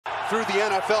through the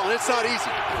NFL, and it's not easy.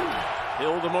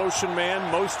 Hill the motion man,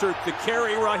 Mostert the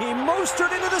carry, Raheem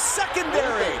Mostert into the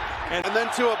secondary. And then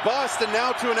to a bust, and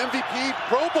now to an MVP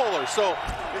Pro Bowler. So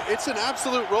it's an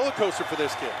absolute roller coaster for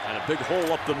this kid. And a big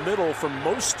hole up the middle from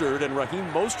Mostert, and Raheem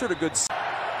Mostert a good...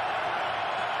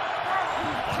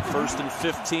 On 1st and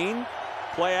 15,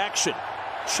 play action.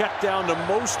 Check down to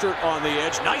Mostert on the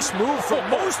edge. Nice move from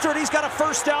Mostert. He's got a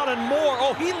first down and more.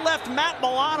 Oh, he left Matt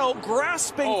Milano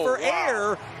grasping for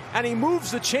air, and he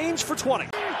moves the change for 20. On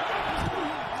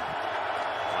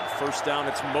first down,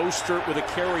 it's Mostert with a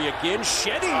carry again.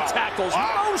 Shedding tackles.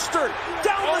 Mostert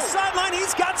down the sideline.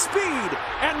 He's got speed.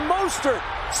 And Mostert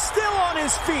still on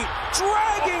his feet,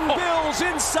 dragging Bills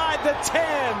inside the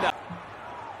 10.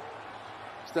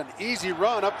 It's an easy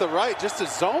run up the right, just a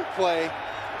zone play.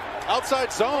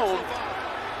 Outside zone.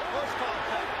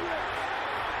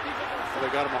 Well, they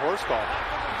got him a horse collar.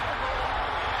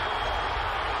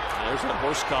 There's that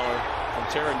horse collar from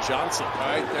Taron Johnson.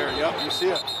 Right there, yep, you see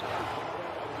it.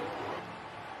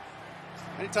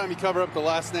 Anytime you cover up the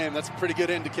last name, that's a pretty good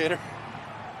indicator.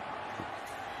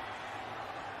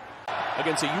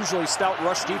 Against a usually stout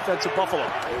rush defense of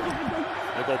Buffalo.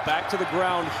 They go back to the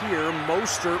ground here.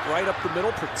 Mostert right up the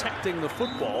middle, protecting the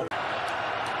football.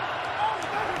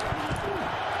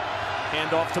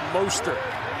 Handoff to Mostert.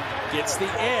 Gets the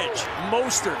edge.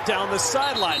 Mostert down the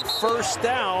sideline. First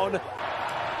down.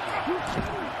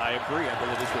 I agree. I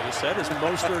believe is what he said. Is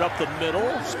Mostert up the middle.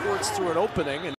 Squirts through an opening.